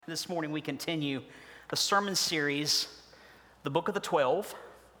This morning we continue the sermon series, the Book of the 12.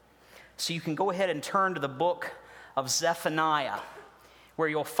 So you can go ahead and turn to the book of Zephaniah, where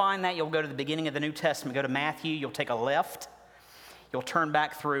you'll find that. You'll go to the beginning of the New Testament, go to Matthew, you'll take a left. You'll turn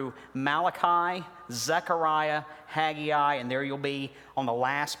back through Malachi, Zechariah, Haggai, and there you'll be on the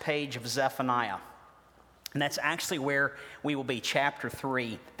last page of Zephaniah. And that's actually where we will be, chapter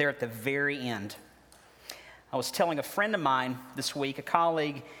 3, there at the very end. I was telling a friend of mine this week, a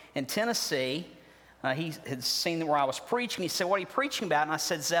colleague in Tennessee, he had seen where I was preaching. He said, "What are you preaching about?" And I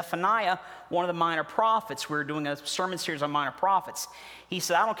said, "Zephaniah, one of the minor prophets. We were doing a sermon series on minor prophets." He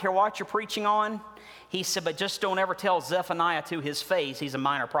said, "I don't care what you're preaching on." He said, "But just don't ever tell Zephaniah to his face he's a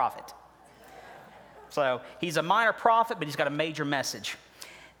minor prophet." So he's a minor prophet, but he's got a major message.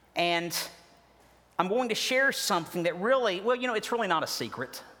 And I'm going to share something that really, it's really not a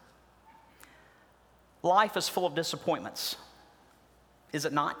secret. Life is full of disappointments, is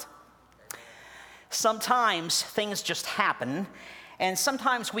it not? Sometimes things just happen, and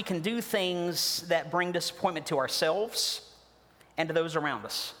sometimes we can do things that bring disappointment to ourselves and to those around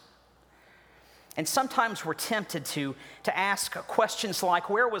us. And sometimes we're tempted to ask questions like,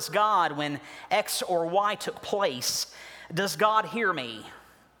 where was God when X or Y took place? Does God hear me?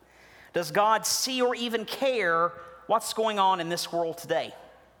 Does God see or even care what's going on in this world today?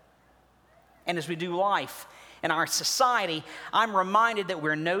 And as we do life in our society, I'm reminded that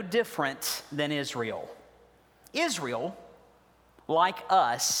we're no different than Israel. Israel, like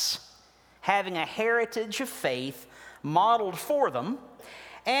us, having a heritage of faith modeled for them,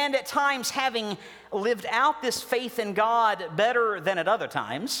 and at times having lived out this faith in God better than at other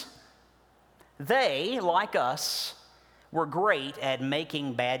times, they, like us, were great at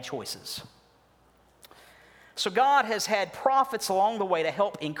making bad choices. So God has had prophets along the way to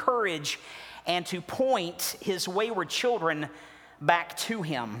help encourage and to point his wayward children back to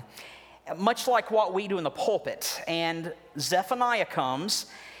him, much like what we do in the pulpit. And Zephaniah comes,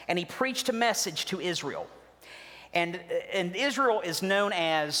 and he preached a message to Israel. And Israel is known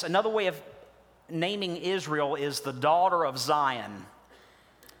as, another way of naming Israel is the daughter of Zion.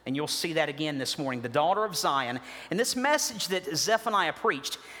 And you'll see that again this morning, the daughter of Zion. And this message that Zephaniah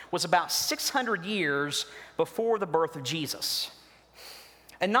preached was about 600 years before the birth of Jesus.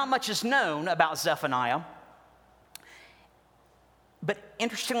 And not much is known about Zephaniah, but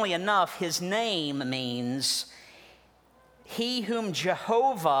interestingly enough, his name means he whom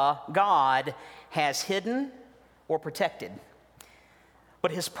Jehovah, God, has hidden or protected. But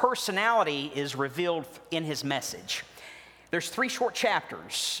his personality is revealed in his message. There's 3 short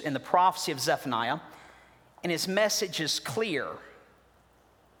chapters in the prophecy of Zephaniah, and his message is clear,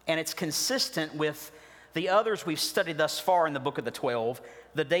 and it's consistent with the others we've studied thus far in the book of the 12.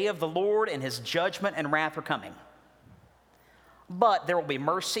 The day of the Lord and his judgment and wrath are coming. But there will be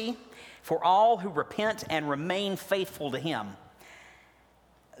mercy for all who repent and remain faithful to him.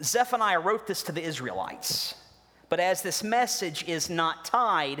 Zephaniah wrote this to the Israelites. But as this message is not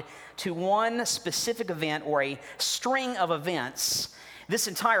tied to one specific event or a string of events, this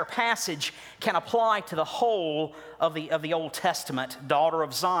entire passage can apply to the whole of the Old Testament, daughter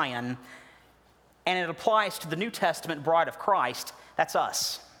of Zion, and it applies to the New Testament, bride of Christ. That's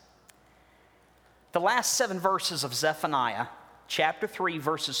us. The last 7 verses of Zephaniah, chapter 3,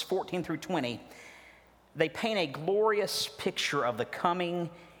 verses 14 through 20, they paint a glorious picture of the coming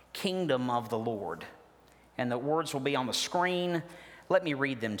kingdom of the Lord. And the words will be on the screen. Let me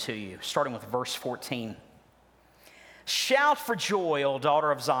read them to you, starting with verse 14. "Shout for joy, O daughter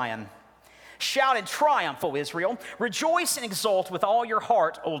of Zion. Shout in triumph, O Israel. Rejoice and exult with all your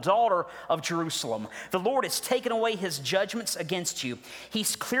heart, O daughter of Jerusalem. The Lord has taken away his judgments against you.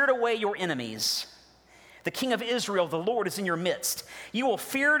 He's cleared away your enemies. The King of Israel, the Lord, is in your midst. You will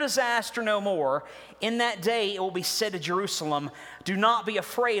fear disaster no more. In that day it will be said to Jerusalem, do not be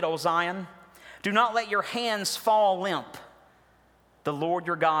afraid, O Zion. Do not let your hands fall limp. The Lord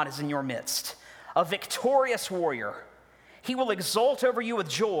your God is in your midst, a victorious warrior. He will exult over you with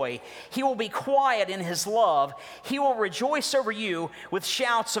joy. He will be quiet in his love. He will rejoice over you with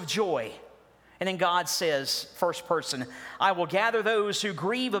shouts of joy." And then God says, first person, "I will gather those who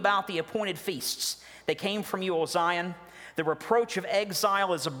grieve about the appointed feasts. They came from you, O Zion. The reproach of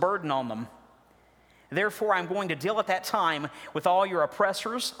exile is a burden on them. Therefore, I'm going to deal at that time with all your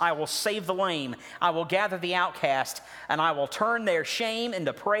oppressors. I will save the lame. I will gather the outcast, and I will turn their shame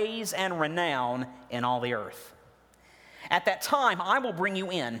into praise and renown in all the earth. At that time, I will bring you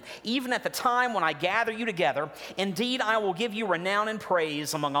in, even at the time when I gather you together. Indeed, I will give you renown and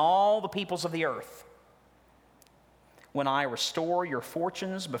praise among all the peoples of the earth, when I restore your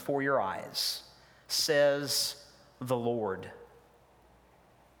fortunes before your eyes, says the Lord."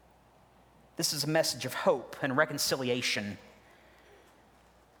 This is a message of hope and reconciliation.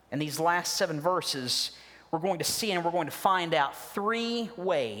 In these last 7 verses, we're going to see and we're going to find out 3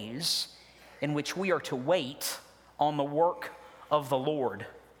 ways in which we are to wait on the work of the Lord.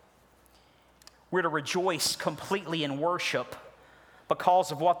 We're to rejoice completely in worship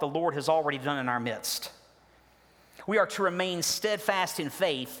because of what the Lord has already done in our midst. We are to remain steadfast in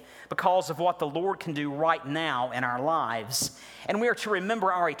faith because of what the Lord can do right now in our lives. And we are to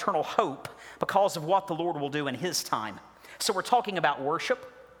remember our eternal hope because of what the Lord will do in His time. So we're talking about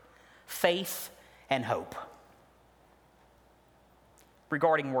worship, faith, and hope.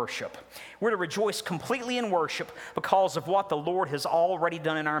 Regarding worship, we're to rejoice completely in worship because of what the Lord has already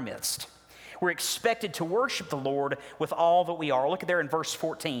done in our midst. We're expected to worship the Lord with all that we are. Look at there in verse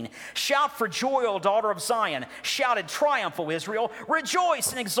 14. Shout for joy, O daughter of Zion. Shout in triumph, O Israel.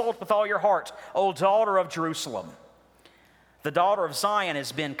 Rejoice and exult with all your heart, O daughter of Jerusalem. The daughter of Zion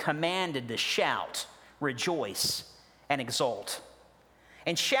has been commanded to shout, rejoice, and exult.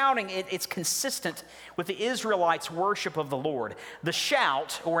 And shouting, it's consistent with the Israelites' worship of the Lord. The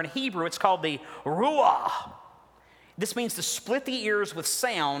shout, or in Hebrew, it's called the ruah. This means to split the ears with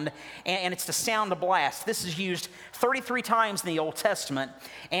sound, and it's to sound a blast. This is used 33 times in the Old Testament,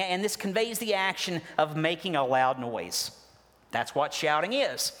 and this conveys the action of making a loud noise. That's what shouting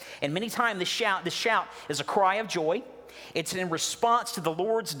is. And many times this shout is a cry of joy. It's in response to the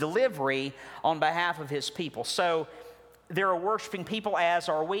Lord's delivery on behalf of His people. So they're a worshiping people, as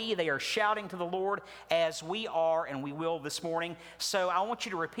are we. They are shouting to the Lord as we are, and we will this morning. So I want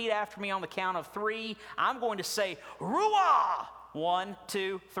you to repeat after me on the count of 3. I'm going to say, Ruah! 1,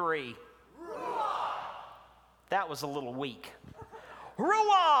 2, 3. Ruah! That was a little weak.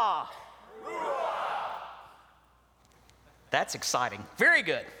 Ruah! Ruah! That's exciting. Very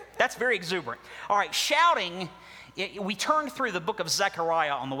good. That's very exuberant. All right, shouting. We turned through the book of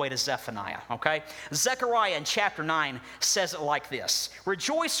Zephaniah on the way to Zephaniah, okay? Zephaniah in chapter 9 says it like this.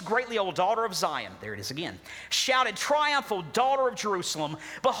 Rejoice greatly, O daughter of Zion. There it is again. Shout in triumph, O daughter of Jerusalem.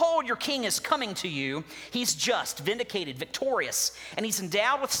 Behold, your king is coming to you. He's just, vindicated, victorious, and he's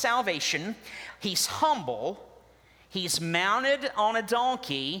endowed with salvation. He's humble. He's mounted on a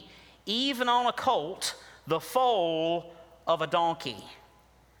donkey, even on a colt, the foal of a donkey.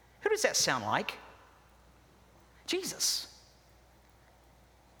 Who does that sound like? Jesus.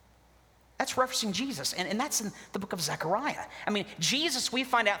 That's referencing Jesus, and that's in the book of Zechariah. I mean, Jesus, we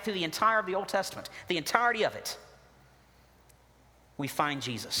find out through the entire of the Old Testament, the entirety of it. We find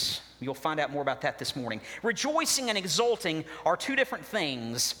Jesus. You'll find out more about that this morning. Rejoicing and exulting are 2 different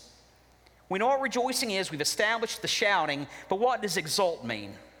things. We know what rejoicing is. We've established the shouting, but what does exult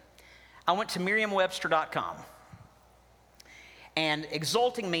mean? I went to Merriam-Webster.com, and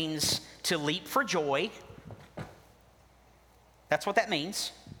exulting means to leap for joy. That's what that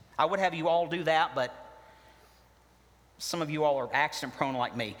means. I would have you all do that, but some of you all are accident prone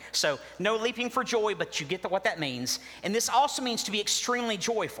like me. So no leaping for joy, but you get what that means. And this also means to be extremely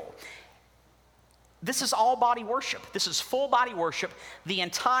joyful. This is all body worship. This is full body worship, the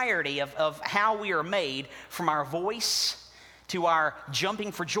entirety of how we are made, from our voice to our jumping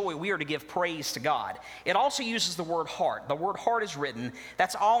for joy. We are to give praise to God. It also uses the word heart. The word heart is written.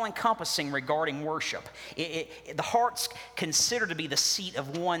 That's all encompassing regarding worship. The heart's considered to be the seat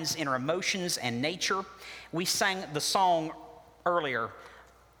of one's inner emotions and nature. We sang the song earlier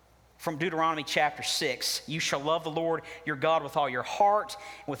from Deuteronomy chapter 6. You shall love the Lord your God with all your heart,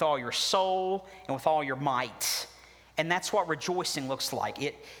 and with all your soul, and with all your might. And that's what rejoicing looks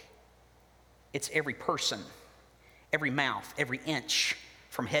like. It's every person, every mouth, every inch,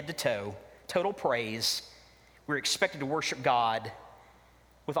 from head to toe, total praise. We're expected to worship God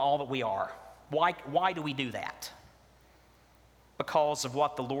with all that we are. Why do we do that? Because of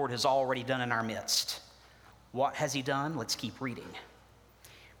what the Lord has already done in our midst. What has He done? Let's keep reading.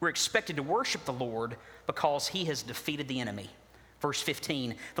 We're expected to worship the Lord because He has defeated the enemy. Verse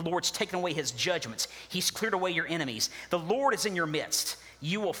 15, the Lord's taken away His judgments. He's cleared away your enemies. The Lord is in your midst.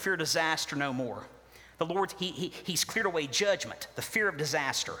 You will fear disaster no more. The Lord, He's cleared away judgment, the fear of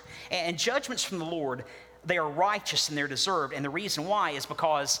disaster. And judgments from the Lord, they are righteous and they're deserved. And the reason why is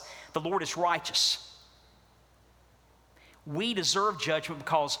because the Lord is righteous. We deserve judgment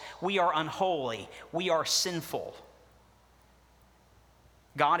because we are unholy. We are sinful.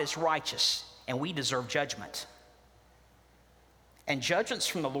 God is righteous, and we deserve judgment. And judgments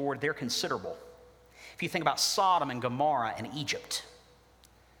from the Lord, they're considerable. If you think about Sodom and Gomorrah and Egypt.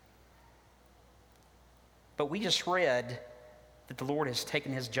 But we just read that the Lord has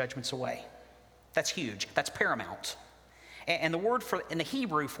taken His judgments away. That's huge. That's paramount. And the word in the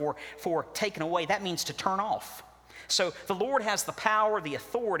Hebrew for taken away, that means to turn off. So the Lord has the power, the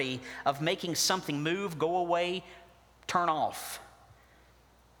authority of making something move, go away, turn off.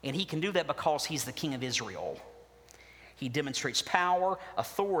 And he can do that because he's the King of Israel. He demonstrates power,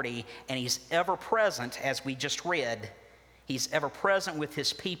 authority, and he's ever present, as we just read. He's ever present with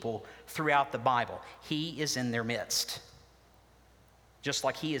his people throughout the Bible. He is in their midst, just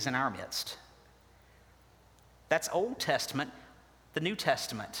like he is in our midst. That's Old Testament. The New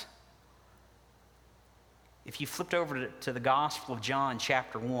Testament. If you flipped over to the Gospel of John,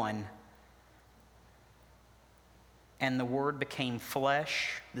 chapter 1, and the Word became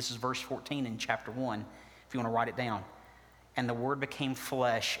flesh. This is verse 14 in chapter 1, if you want to write it down. And the Word became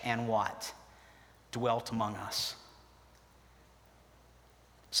flesh and what? Dwelt among us.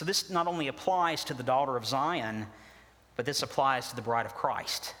 So this not only applies to the daughter of Zion, but this applies to the bride of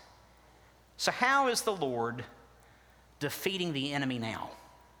Christ. So how is the Lord defeating the enemy now?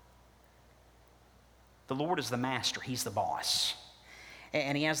 The Lord is the master. He's the boss.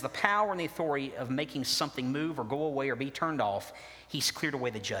 And he has the power and the authority of making something move or go away or be turned off. He's cleared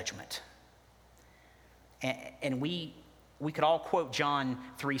away the judgment. And we could all quote John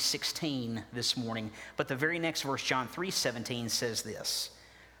 3:16 this morning, but the very next verse, John 3:17, says this: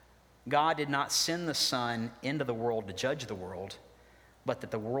 God did not send the Son into the world to judge the world, but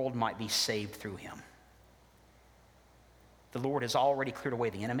that the world might be saved through him. The Lord has already cleared away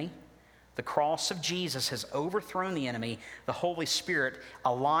the enemy. The cross of Jesus has overthrown the enemy. The Holy Spirit,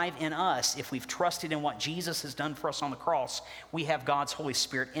 alive in us, if we've trusted in what Jesus has done for us on the cross, we have God's Holy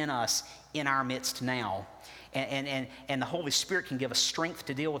Spirit in us, in our midst now. And the Holy Spirit can give us strength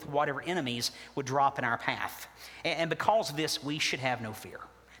to deal with whatever enemies would drop in our path. And because of this, we should have no fear.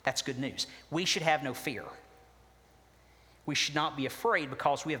 That's good news. We should have no fear. We should not be afraid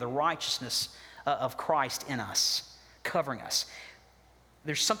because we have the righteousness of Christ in us, covering us.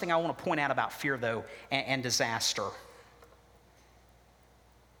 There's something I want to point out about fear, though, and disaster.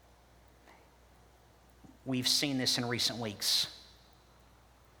 We've seen this in recent weeks.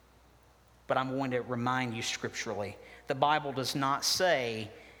 But I'm going to remind you scripturally, the Bible does not say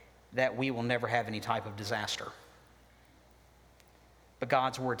that we will never have any type of disaster. But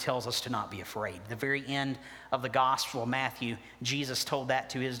God's word tells us to not be afraid. The very end of the Gospel of Matthew, Jesus told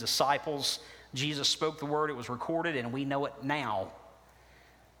that to his disciples. Jesus spoke the word, it was recorded, and we know it now.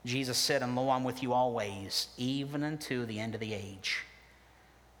 Jesus said, and lo, I'm with you always, even unto the end of the age.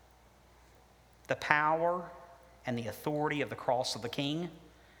 The power and the authority of the cross of the King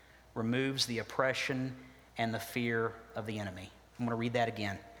removes the oppression and the fear of the enemy. I'm going to read that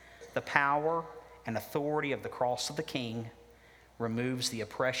again. The power and authority of the cross of the King removes the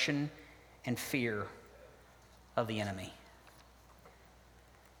oppression and fear of the enemy.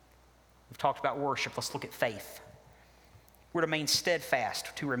 We've talked about worship. Let's look at faith. We're to remain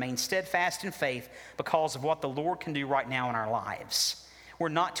steadfast in faith because of what the Lord can do right now in our lives. We're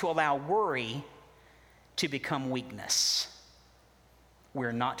not to allow worry to become weakness.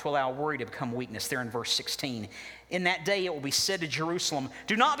 We're not to allow worry to become weakness. There in verse 16. In that day it will be said to Jerusalem,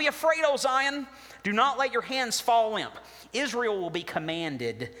 do not be afraid, O Zion. Do not let your hands fall limp. Israel will be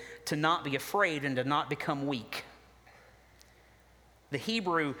commanded to not be afraid and to not become weak. The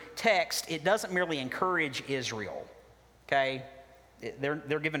Hebrew text, it doesn't merely encourage Israel. Okay?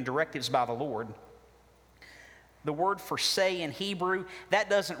 They're given directives by the Lord. The word for say in Hebrew, that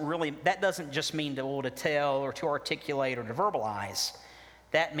doesn't just mean to tell or to articulate or to verbalize.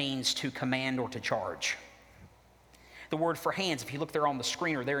 That means to command or to charge. The word for hands, if you look there on the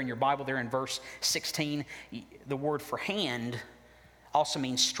screen or there in your Bible, there in verse 16, the word for hand also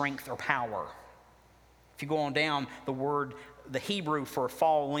means strength or power. If you go on down, the Hebrew for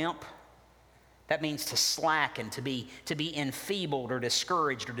fall limp, that means to slacken, to be enfeebled or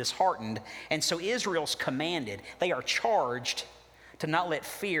discouraged or disheartened. And so Israel's commanded, they are charged to not let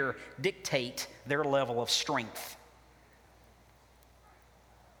fear dictate their level of strength.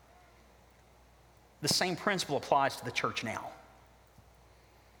 The same principle applies to the church now,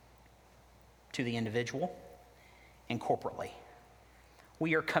 to the individual and corporately.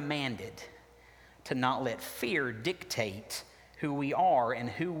 We are commanded to not let fear dictate who we are and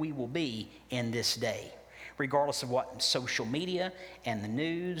who we will be in this day, regardless of what social media and the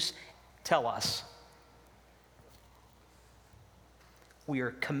news tell us. We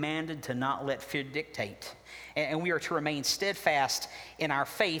are commanded to not let fear dictate, and we are to remain steadfast in our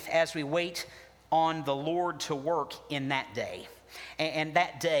faith as we wait on the Lord to work in that day. And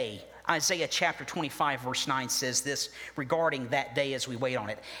that day, Isaiah chapter 25 verse 9 says this regarding that day as we wait on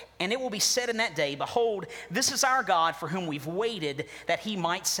it. And it will be said in that day, behold, this is our God for whom we've waited that he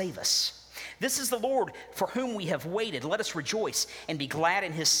might save us. This is the Lord for whom we have waited. Let us rejoice and be glad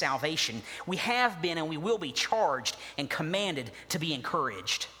in his salvation. We have been and we will be charged and commanded to be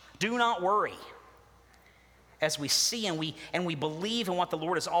encouraged. Do not worry. As we see and we believe in what the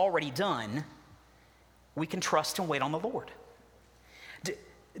Lord has already done, we can trust and wait on the Lord.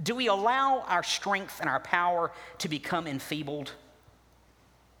 Do we allow our strength and our power to become enfeebled?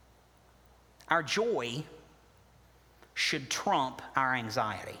 Our joy should trump our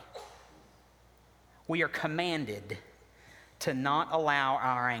anxiety. We are commanded to not allow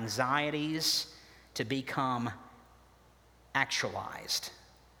our anxieties to become actualized.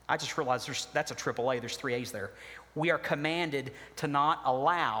 I just realized that's a triple A. There's 3 A's there. We are commanded to not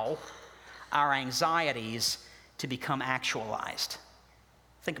allow our anxieties to become actualized.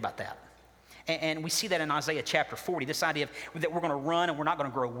 Think about that. And we see that in Isaiah chapter 40, this idea of that we're going to run and we're not going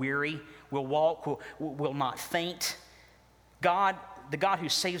to grow weary. We'll walk, we'll not faint. God, the God who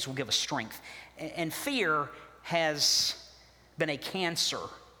saves, will give us strength. And fear has been a cancer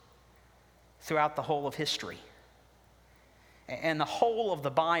throughout the whole of history. And the whole of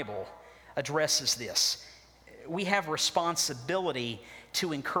the Bible addresses this. We have a responsibility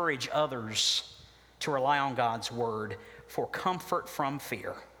to encourage others to rely on God's word for comfort from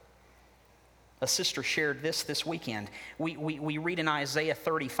fear. A sister shared this weekend. We read in Isaiah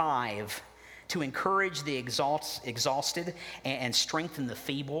 35, to encourage the exhausted and strengthen the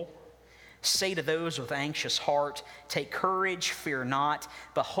feeble. Say to those with anxious heart, take courage, fear not.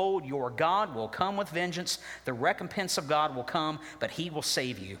 Behold, your God will come with vengeance. The recompense of God will come, but he will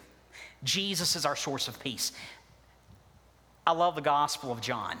save you. Jesus is our source of peace. I love the Gospel of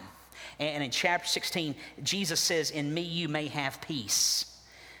John. And in chapter 16, Jesus says, in me you may have peace.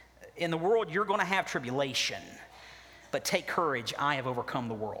 In the world, you're going to have tribulation, but take courage, I have overcome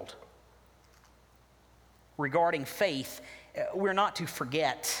the world. Regarding faith, we're not to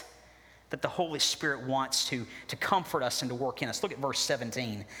forget that the Holy Spirit wants to comfort us and to work in us. Look at verse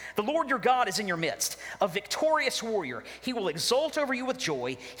 17. The Lord your God is in your midst, a victorious warrior. He will exult over you with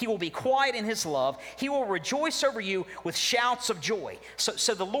joy. He will be quiet in his love. He will rejoice over you with shouts of joy.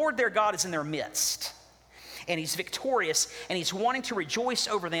 So the Lord their God is in their midst. And he's victorious, and he's wanting to rejoice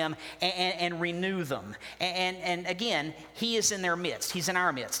over them and renew them. And again, he is in their midst. He's in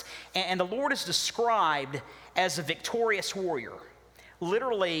our midst. And the Lord is described as a victorious warrior,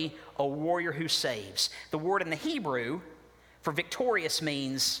 literally a warrior who saves. The word in the Hebrew for victorious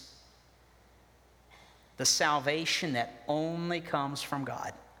means the salvation that only comes from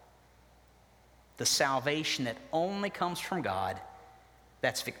God. The salvation that only comes from God.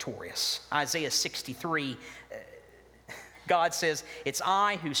 That's victorious. Isaiah 63, God says, it's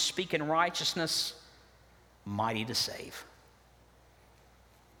I who speak in righteousness, mighty to save.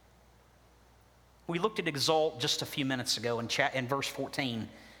 We looked at exalt just a few minutes ago in verse 14,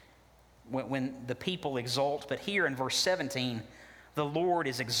 when the people exult. But here in verse 17, the Lord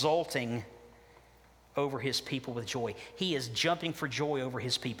is exulting over his people with joy. He is jumping for joy over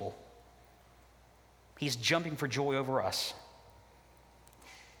his people. He's jumping for joy over us.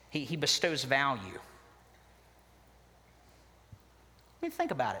 He bestows value. I mean,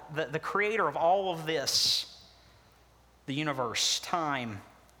 think about it. The creator of all of this, the universe, time,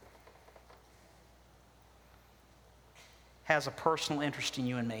 has a personal interest in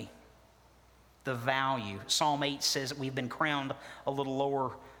you and me. The value. Psalm 8 says that we've been crowned a little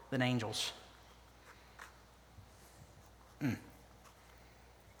lower than angels.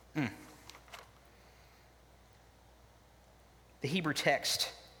 The Hebrew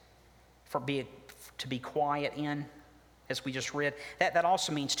text to be quiet in, as we just read, that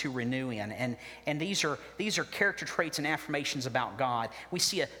also means to renew in. And these are character traits and affirmations about God. We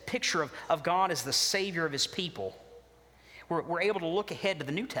see a picture of God as the Savior of his people. We're able to look ahead to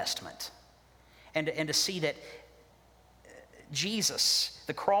the New Testament and to see that Jesus,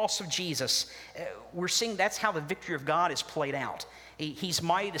 the cross of Jesus, we're seeing that's how the victory of God is played out. He's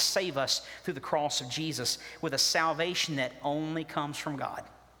mighty to save us through the cross of Jesus with a salvation that only comes from God.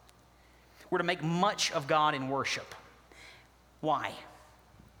 We're to make much of God in worship. Why?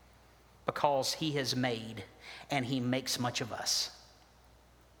 Because he has made and he makes much of us.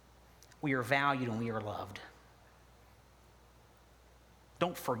 We are valued and we are loved.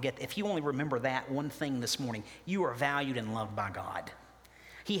 Don't forget, if you only remember that one thing this morning, you are valued and loved by God.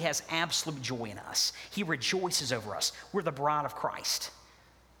 He has absolute joy in us. He rejoices over us. We're the bride of Christ.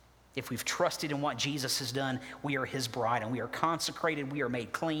 If we've trusted in what Jesus has done, we are his bride, and we are consecrated, we are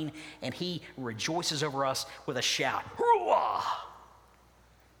made clean, and he rejoices over us with a shout. Hurrah!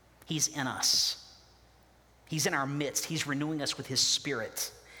 He's in us. He's in our midst. He's renewing us with his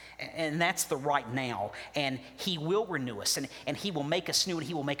Spirit. And that's the right now. And he will renew us, and he will make us new, and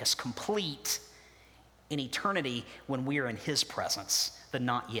he will make us complete in eternity when we are in his presence, the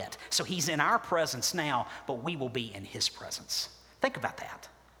not yet. So he's in our presence now, but we will be in his presence. Think about that.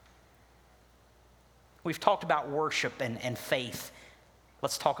 We've talked about worship and faith.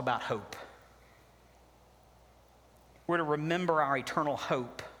 Let's talk about hope. We're to remember our eternal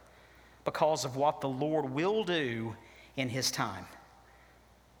hope because of what the Lord will do in his time.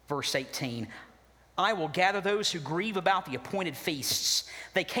 Verse 18, I will gather those who grieve about the appointed feasts.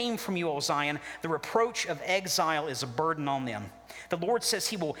 They came from you, O Zion. The reproach of exile is a burden on them. The Lord says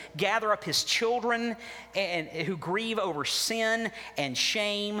he will gather up his children and who grieve over sin and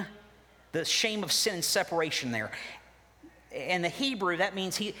shame, the shame of sin and separation there. In the Hebrew, that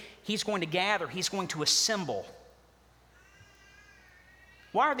means he's going to gather, he's going to assemble.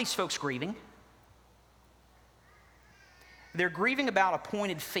 Why are these folks grieving? They're grieving about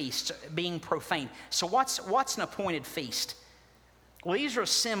appointed feasts being profane. So what's an appointed feast? Well, these are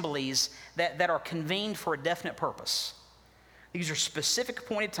assemblies that are convened for a definite purpose. These are specific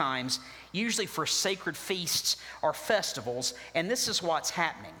appointed times, usually for sacred feasts or festivals, and this is what's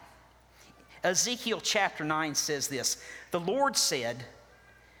happening. Ezekiel chapter 9 says this, the Lord said,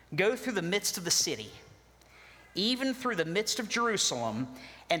 go through the midst of the city, even through the midst of Jerusalem,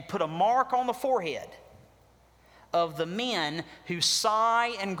 and put a mark on the forehead of the men who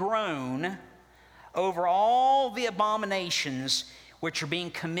sigh and groan over all the abominations which are being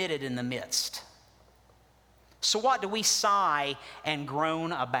committed in the midst. So what do we sigh and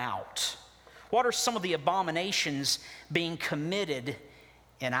groan about? What are some of the abominations being committed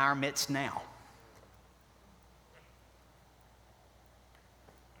in our midst now?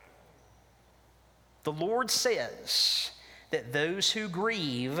 The Lord says that those who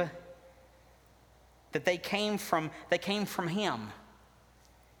grieve, that they came from him.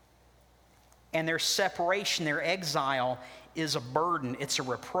 And their separation, their exile is a burden, it's a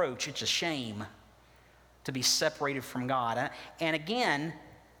reproach, it's a shame to be separated from God. And again,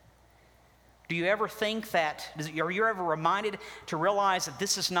 do you ever think that, are you ever reminded to realize that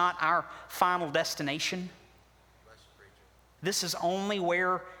this is not our final destination? This is only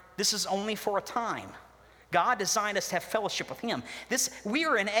for a time. God designed us to have fellowship with him. We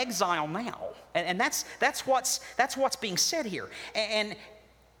are in exile now, and that's what's being said here. And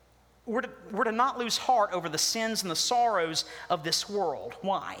we're to not lose heart over the sins and the sorrows of this world.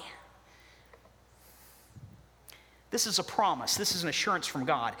 Why? This is a promise. This is an assurance from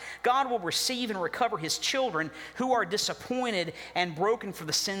God. God will receive and recover his children who are disappointed and broken for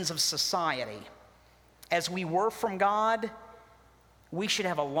the sins of society. As we were from God, we should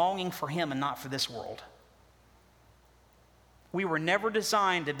have a longing for him and not for this world. We were never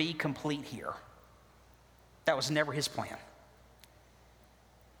designed to be complete here. That was never his plan.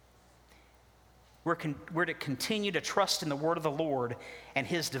 We're to continue to trust in the word of the Lord and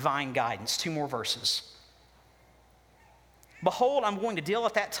his divine guidance. 2 more verses. Behold, I'm going to deal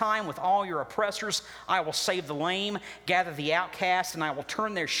at that time with all your oppressors. I will save the lame, gather the outcast, and I will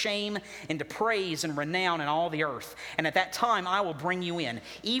turn their shame into praise and renown in all the earth. And at that time I will bring you in,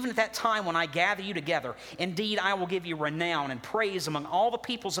 even at that time when I gather you together. Indeed, I will give you renown and praise among all the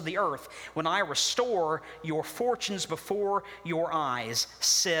peoples of the earth when I restore your fortunes before your eyes,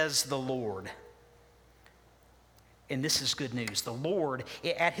 says the Lord. And this is good news. The Lord,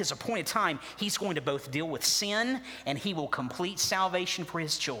 at his appointed time, he's going to both deal with sin and he will complete salvation for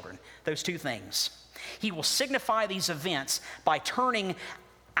his children. Those two things. He will signify these events by turning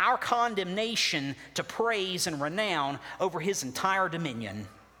our condemnation to praise and renown over his entire dominion,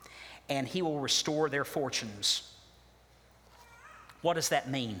 and he will restore their fortunes. What does that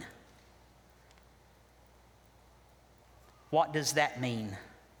mean? What does that mean?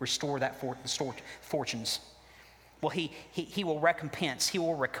 Restore fortunes. Well, he will recompense, he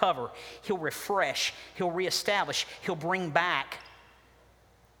will recover, he'll refresh, he'll reestablish, he'll bring back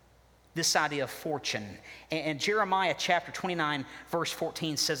this idea of fortune. And Jeremiah chapter 29, verse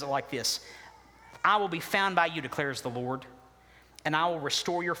 14 says it like this. I will be found by you, declares the Lord, and I will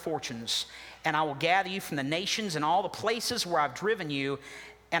restore your fortunes, and I will gather you from the nations and all the places where I've driven you,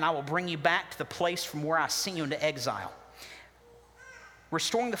 and I will bring you back to the place from where I sent you into exile.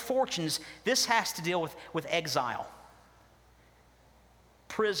 Restoring the fortunes, this has to deal with exile.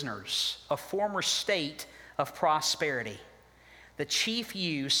 Prisoners, a former state of prosperity. The chief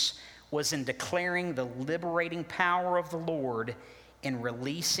use was in declaring the liberating power of the Lord in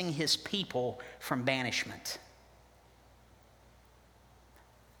releasing his people from banishment.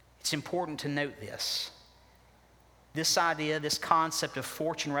 It's important to note this. This idea, this concept of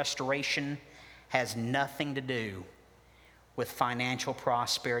fortune restoration has nothing to do with financial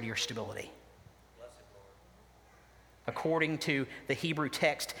prosperity or stability. According to the Hebrew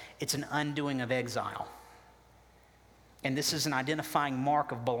text, it's an undoing of exile. And this is an identifying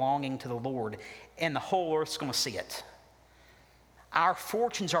mark of belonging to the Lord, and the whole earth's going to see it. Our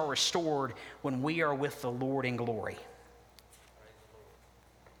fortunes are restored when we are with the Lord in glory.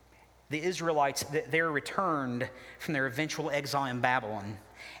 The Israelites, they're returned from their eventual exile in Babylon.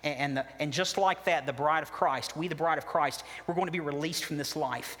 And just like that, the bride of Christ, we the bride of Christ, we're going to be released from this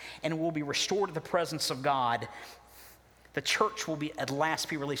life, and we'll be restored to the presence of God. The church will at last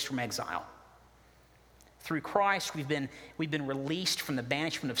be released from exile. Through Christ, we've been released from the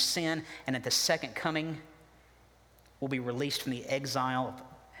banishment of sin, and at the second coming, we'll be released from the exile,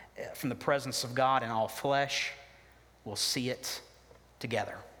 from the presence of God, and all flesh will see it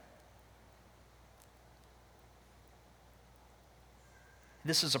together.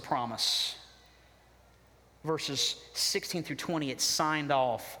 This is a promise. Verses 16 through 20, it's signed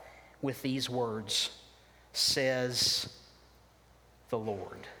off with these words, says the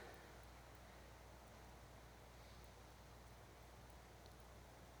Lord.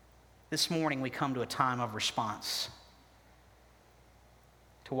 This morning we come to a time of response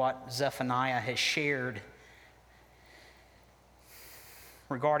to what Zephaniah has shared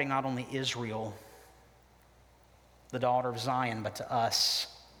regarding not only Israel, the daughter of Zion, but to us,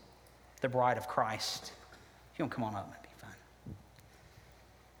 the bride of Christ. If you want to come on up, that'd be fine.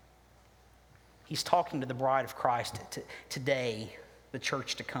 He's talking to the bride of Christ today, the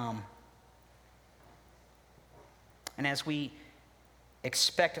church to come. And as we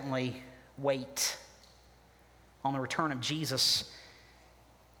expectantly wait on the return of Jesus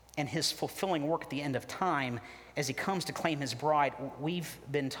and his fulfilling work at the end of time, as he comes to claim his bride, we've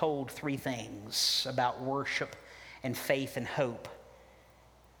been told three things about worship and faith and hope,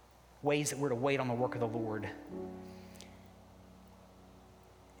 ways that we're to wait on the work of the Lord.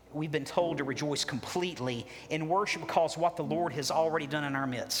 We've been told to rejoice completely in worship because what the Lord has already done in our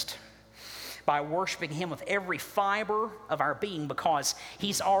midst. By worshiping him with every fiber of our being because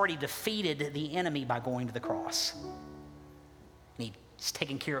he's already defeated the enemy by going to the cross. And he's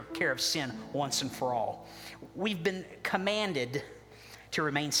taken care of sin once and for all. We've been commanded to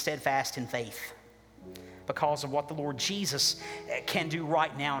remain steadfast in faith because of what the Lord Jesus can do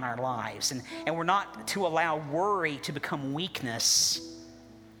right now in our lives. And we're not to allow worry to become weakness.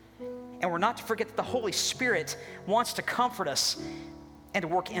 And we're not to forget that the Holy Spirit wants to comfort us and to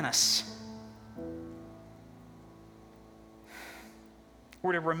work in us.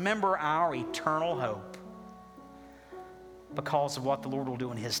 We're to remember our eternal hope because of what the Lord will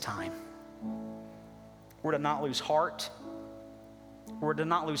do in his time. We're to not lose heart. We're to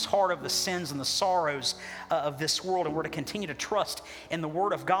not lose heart of the sins and the sorrows of this world, and we're to continue to trust in the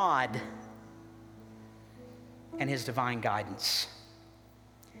Word of God and his divine guidance.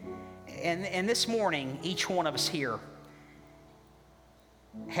 And this morning, each one of us here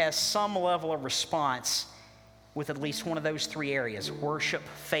has some level of response with at least one of those three areas: worship,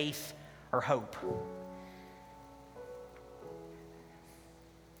 faith, or hope.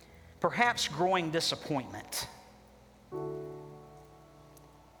 Perhaps growing disappointment.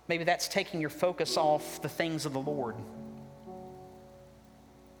 Maybe that's taking your focus off the things of the Lord.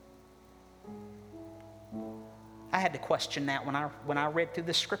 I had to question that when I read through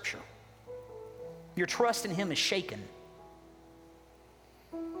this scripture. Your trust in him is shaken.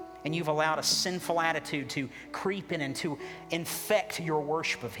 And you've allowed a sinful attitude to creep in and to infect your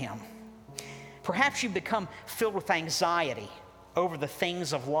worship of him. Perhaps you've become filled with anxiety over the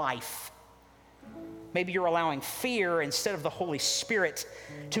things of life. Maybe you're allowing fear instead of the Holy Spirit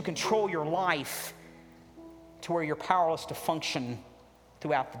to control your life to where you're powerless to function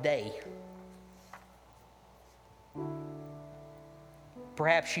throughout the day.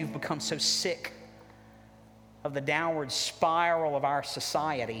 Perhaps you've become so sick of the downward spiral of our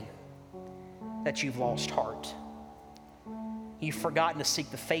society that you've lost heart. You've forgotten to seek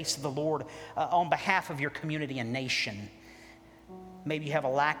the face of the Lord on behalf of your community and nation. Maybe you have a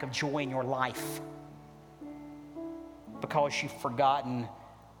lack of joy in your life because you've forgotten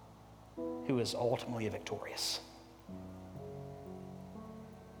who is ultimately victorious.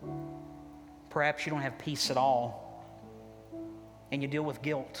 Perhaps you don't have peace at all, and you deal with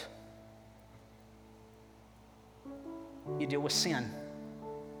guilt. You deal with sin.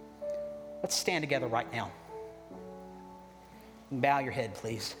 Let's stand together right now. And bow your head,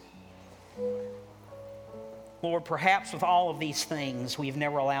 please. Lord, perhaps with all of these things, we've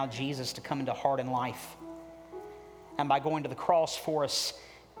never allowed Jesus to come into heart and life. And by going to the cross for us,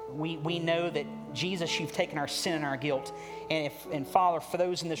 we know that, Jesus, you've taken our sin and our guilt. And Father, for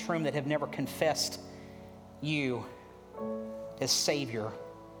those in this room that have never confessed you, as Savior.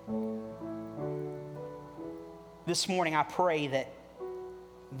 This morning I pray that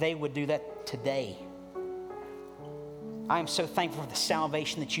they would do that today. I am so thankful for the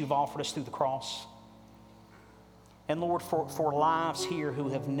salvation that you've offered us through the cross. And Lord, for lives here who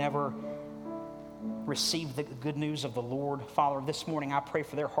have never received the good news of the Lord, Father, this morning I pray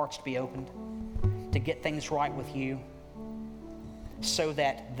for their hearts to be opened, to get things right with you, so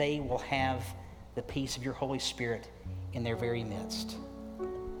that they will have the peace of your Holy Spirit in their very midst.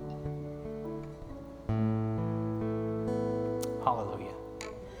 Hallelujah.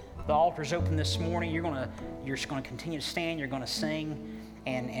 The altar's open this morning. You're just going to continue to stand. You're going to sing.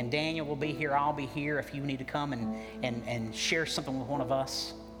 And Daniel will be here. I'll be here if you need to come and share something with one of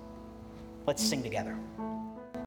us. Let's sing together.